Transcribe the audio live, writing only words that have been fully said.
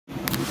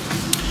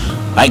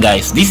Hi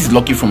guys, this is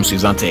Lucky from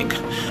Suzanne Tech.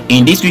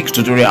 In this week's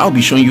tutorial, I'll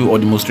be showing you or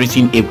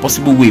demonstrating a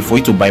possible way for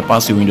you to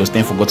bypass your Windows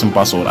 10 forgotten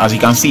password. As you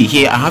can see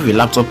here, I have a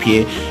laptop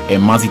here, a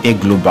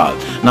Mazitech Global.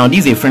 Now,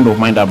 this is a friend of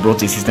mine that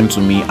brought a system to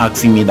me,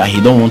 asking me that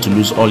he don't want to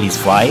lose all his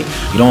file,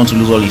 he don't want to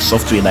lose all his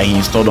software that he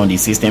installed on the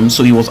system.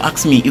 So he was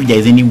asking me if there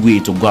is any way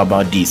to go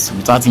about this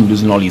without him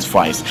losing all his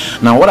files.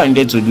 Now, what I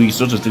needed to do is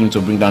to tell him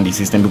to bring down the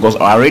system, because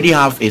I already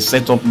have a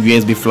setup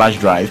USB flash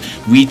drive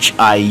which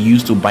I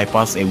use to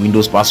bypass a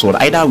Windows password,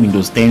 either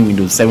Windows 10,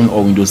 Windows 7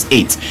 or Windows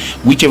 8.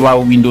 Whichever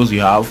Windows you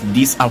have,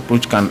 this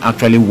approach can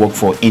actually work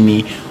for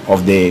any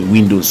of the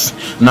Windows.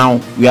 Now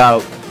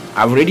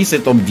I've already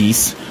set up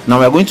this. Now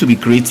we are going to be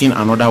creating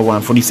another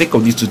one. For the sake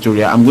of this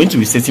tutorial, I'm going to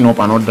be setting up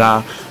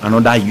another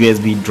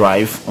USB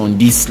drive on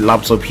this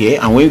laptop here,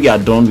 and when we are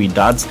done with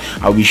that,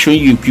 I'll be showing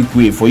you a quick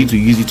way for you to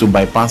use it to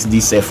bypass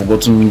this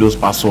forgotten Windows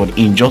password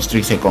in just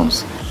 3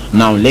 seconds.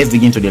 Now let's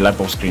dig into the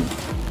laptop screen.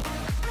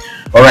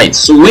 Alright,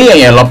 so when you're on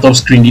your laptop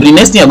screen, the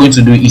next thing you're going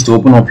to do is to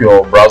open up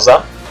your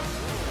browser.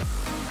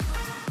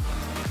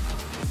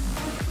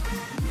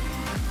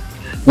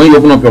 When you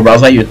open up your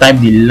browser, you type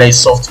the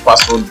Lesoft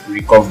password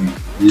recovery.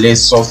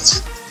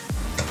 Lesoft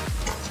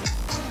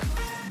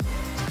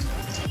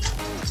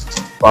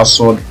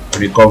password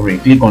recovery.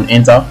 Click on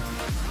enter.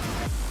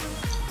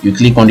 You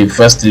click on the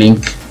first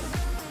link.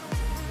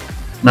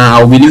 Now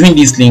I'll be leaving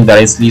this link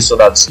directly so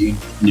that in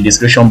the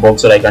description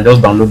box, so that you can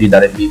just download it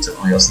directly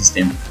on your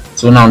system.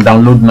 So now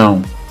download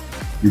now.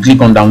 You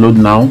click on download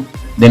now.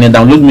 Then a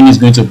download menu is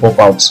going to pop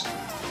out.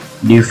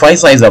 The file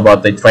size is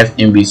about 35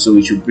 MB, so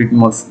it should pretty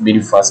much be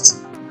very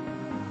fast.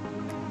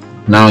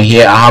 Now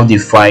here I have the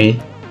file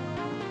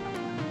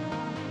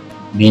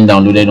being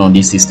downloaded on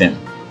this system,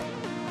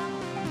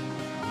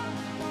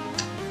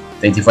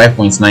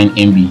 35.9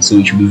 MB, so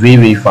it should be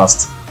very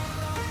fast.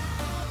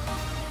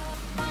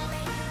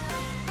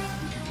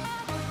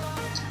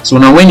 So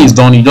now when it's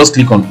done, you just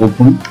click on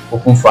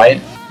open file.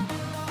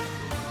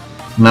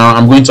 Now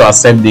I'm going to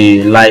accept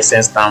the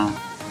license term.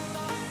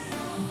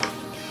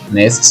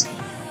 Next,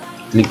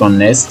 click on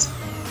next.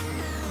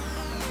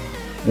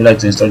 We like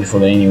to install the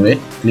folder anyway.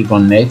 Click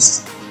on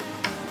next.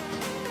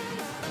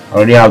 I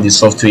already have the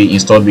software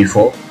installed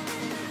before.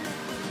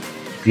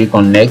 Click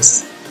on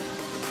next.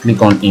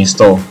 Click on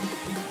install.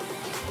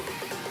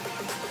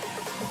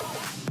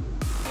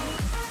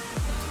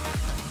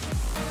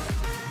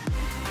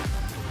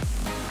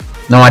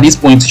 Now at this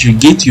point, you should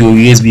get your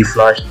USB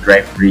flash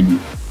drive ready,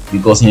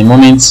 because in a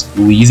moment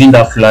we'll be using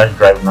that flash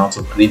drive now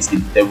to create the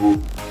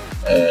bootable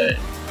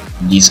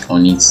disk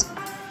on it.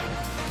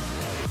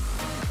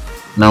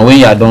 Now when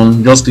you are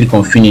done, just click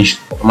on finish.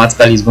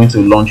 Automatically it's going to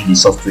launch the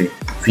software.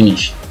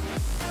 Finish.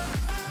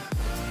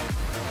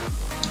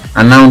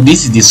 And now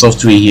this is the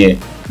software here.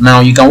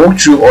 Now you can walk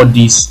through all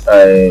these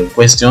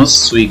questions,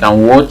 so you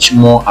can watch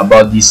more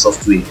about this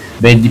software,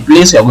 but the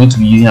place we are going to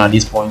be using at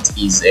this point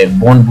is a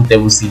born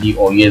bootable CD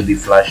or USB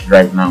flash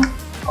drive. Now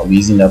I'll be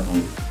using that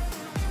one.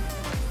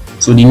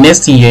 So the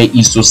next thing here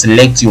is to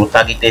select your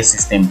targeted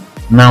system.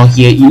 Now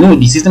here, you know,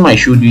 the system I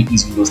showed you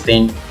is Windows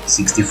 10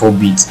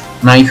 64-bit.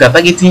 Now if you are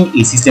targeting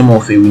a system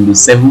of a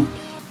Windows 7,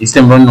 a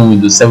system running on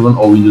Windows 7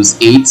 or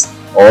Windows 8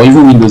 or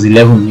even Windows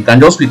 11, you can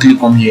just quickly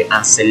come here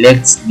and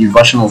select the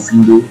version of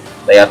Windows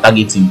that you are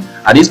targeting.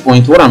 At this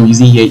point, what I'm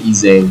using here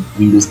is a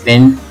Windows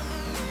 10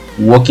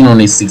 working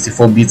on a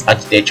 64-bit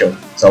architecture.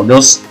 So I'll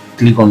just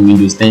click on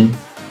Windows 10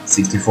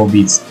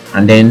 64-bit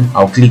and then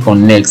I'll click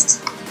on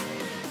next.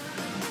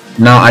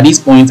 Now at this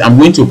point, I'm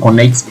going to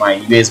connect my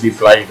USB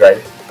flash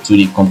drive to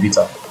the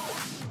computer.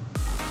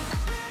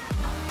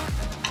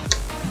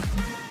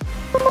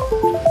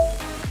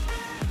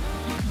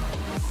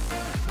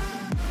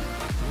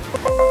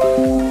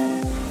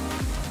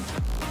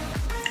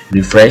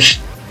 Refresh,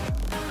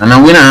 and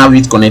now when I have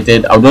it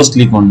connected, I'll just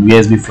click on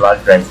USB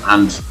flash drive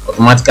and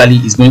automatically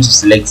it's going to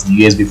select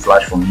the USB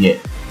flash from here.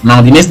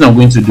 Now the next thing I'm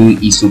going to do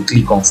is to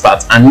click on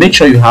start, and make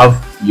sure you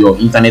have your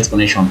internet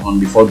connection on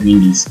before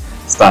doing this.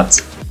 Start.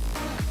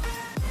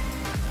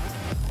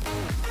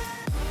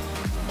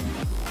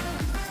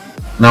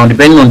 Now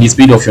depending on the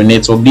speed of your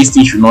network, this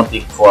thing should not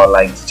take more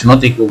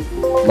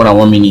than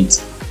 1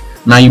 minute.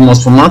 Now you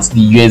must format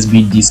the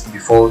USB disk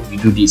before you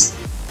do this.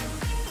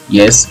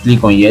 Yes,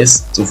 click on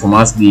yes to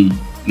format the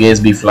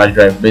USB flash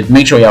drive, but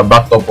make sure you have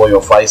backed up all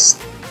your files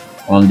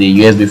on the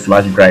USB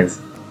flash drive.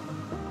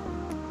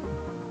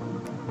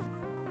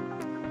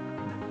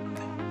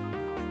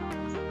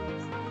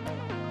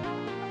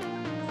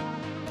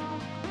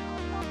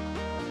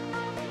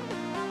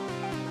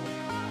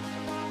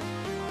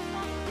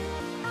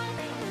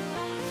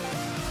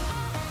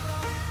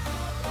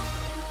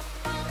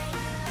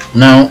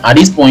 Now at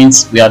this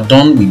point we are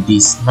done with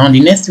this. Now the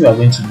next thing we are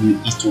going to do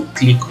is to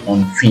click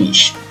on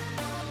finish.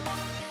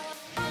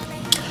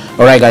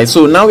 Alright guys,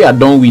 so now we are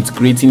done with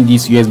creating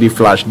this USB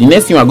flash. The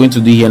next thing we are going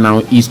to do here now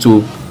is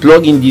to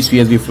plug in this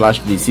USB flash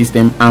to the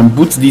system and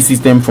boot this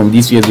system from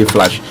this USB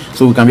flash,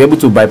 so we can be able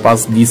to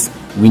bypass this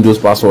Windows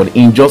password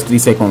in just 3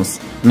 seconds.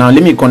 Now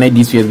let me connect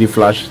this USB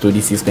flash to the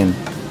system.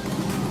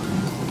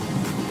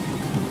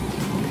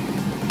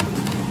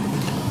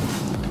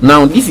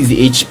 Now this is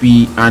the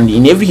HP, and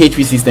in every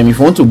HP system, if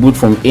you want to boot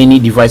from any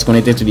device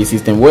connected to the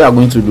system, what you are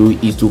going to do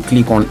is to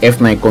click on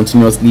F9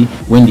 continuously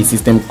when the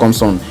system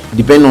comes on.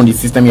 Depending on the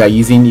system you are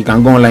using, you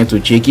can go online to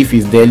check. If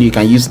it's Dell, you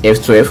can use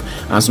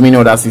F12, and so many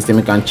other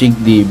systems you can check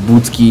the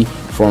boot key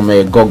from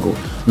Google.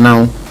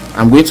 Now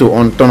I'm going to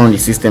turn on the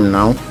system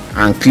now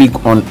and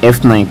click on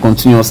F9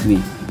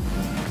 continuously.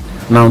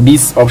 Now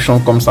this option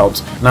comes out.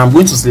 Now I'm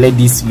going to select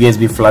this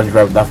USB flash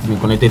drive that's been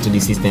connected to the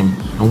system.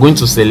 I'm going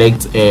to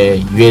select a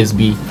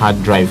USB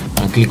hard drive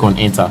and click on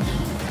enter.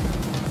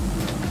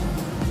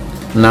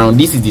 Now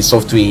this is the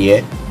software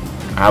here.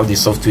 I have the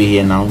software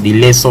here now,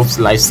 the LessSoft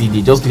Live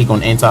CD. Just click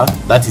on enter.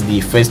 That is the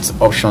first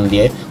option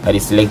there that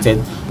is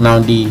selected. Now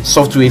the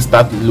software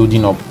start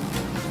loading up.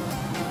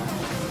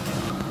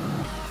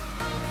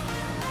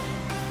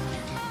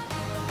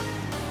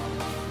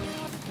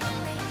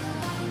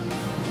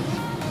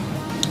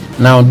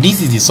 Now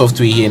this is the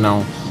software here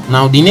now.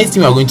 Now the next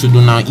thing we are going to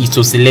do now is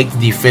to select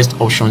the first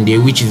option there,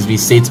 which is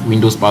reset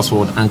Windows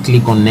password, and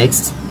click on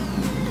next.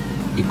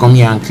 You come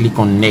here and click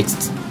on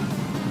next.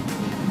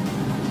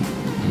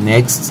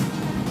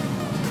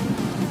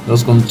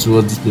 Just come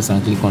towards this place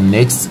and click on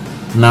next.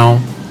 Now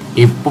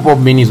a pop-up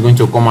menu is going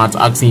to come out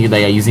asking you that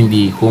you are using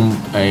the home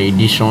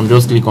edition.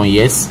 Just click on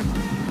yes.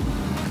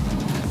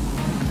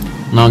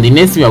 Now the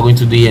next thing we are going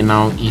to do here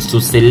now is to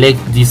select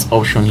this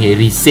option here,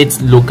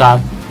 reset local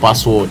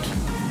password.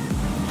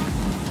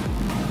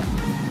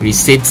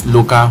 Reset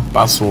local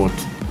password.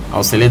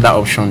 I'll select that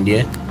option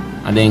there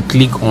and then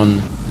click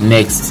on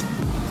next.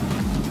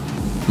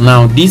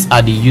 Now these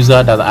are the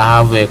users that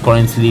I have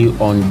currently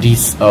on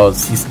this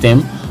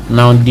system.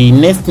 Now the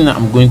next thing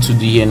I'm going to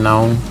do here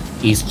now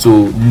is to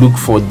look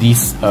for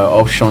this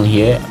option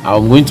here.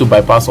 I'm going to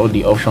bypass all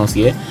the options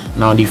here.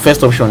 Now the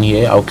first option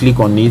here, I'll click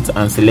on it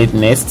and select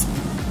next,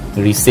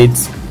 reset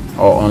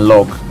or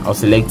unlock. I'll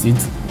select it,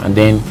 and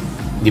then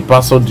the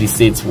password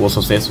reset was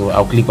successful.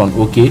 I'll click on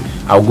OK.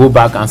 I'll go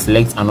back and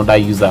select another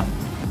user.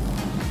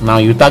 Now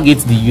you target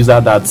the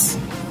user that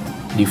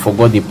they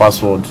forgot the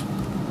password.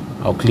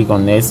 I'll click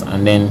on next,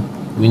 and then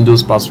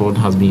Windows password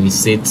has been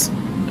reset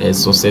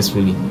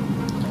successfully.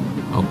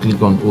 I'll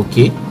click on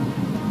OK.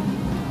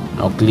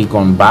 I'll click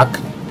on back,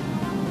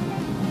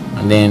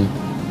 and then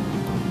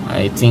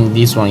I think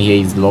this one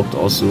here is locked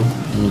also.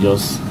 Let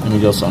me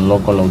just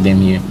unlock all of them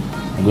here.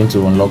 I'm going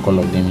to unlock all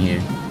of them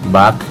here.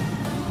 Back,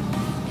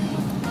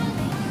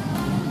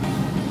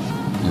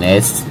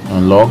 next,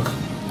 unlock.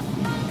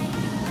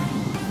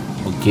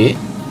 Okay.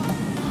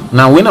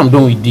 Now when I'm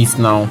done with this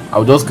now,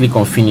 I'll just click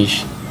on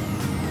finish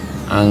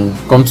and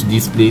come to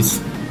this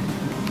place.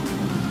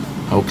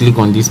 I'll click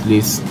on this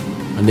place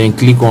and then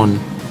click on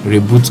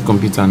reboot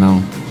computer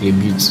now.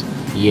 Reboot,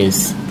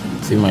 yes.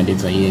 Save my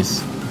data,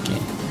 yes. Okay.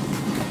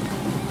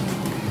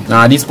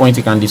 Now at this point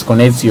you can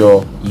disconnect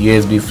your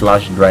USB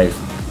flash drive.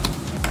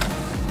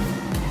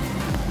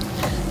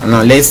 And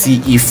now let's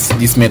see if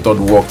this method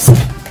works.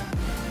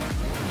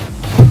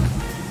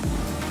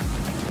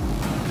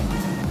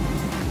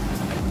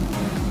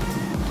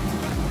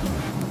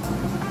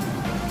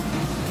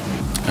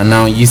 And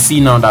now you see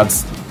now that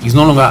it's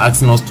no longer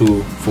asking us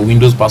for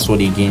Windows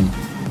password again.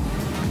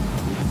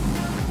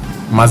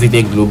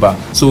 Mazitech Global.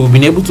 So we've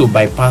been able to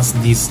bypass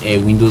this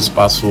Windows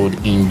password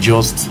in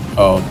just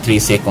 3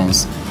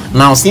 seconds.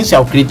 Now since you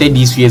have created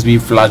this USB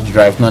flash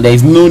drive, now there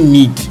is no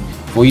need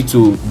for you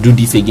to do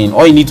this again.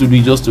 All you need to do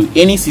is just to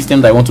any system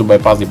that you want to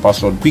bypass the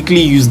password,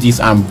 quickly use this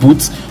and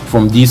boot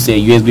from this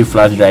USB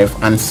flash drive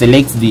and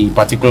select the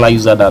particular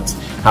user that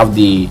have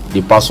the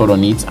password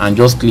on it, and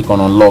just click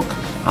on unlock.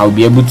 I'll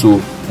be able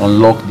to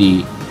unlock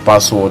the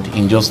password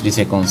in just 3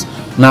 seconds.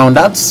 Now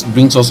that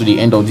brings us to the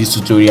end of this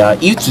tutorial.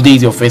 If today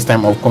is your first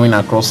time of coming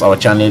across our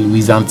channel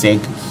Wizard Tech,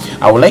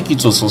 I would like you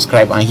to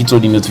subscribe and hit all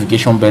the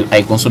notification bell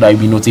icon so that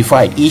you'll be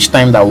notified each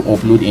time that we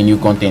upload a new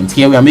content.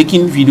 Here we are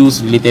making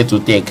videos related to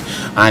tech,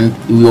 and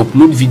we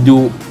upload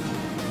video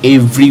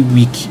every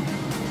week.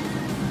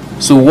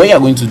 So what you are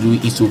going to do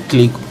is to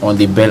click on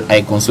the bell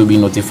icon so you'll be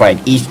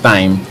notified each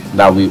time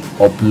that we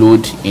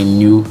upload a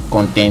new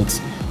content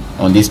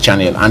on this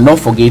channel, and don't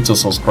forget to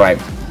subscribe.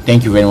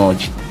 Thank you very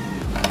much.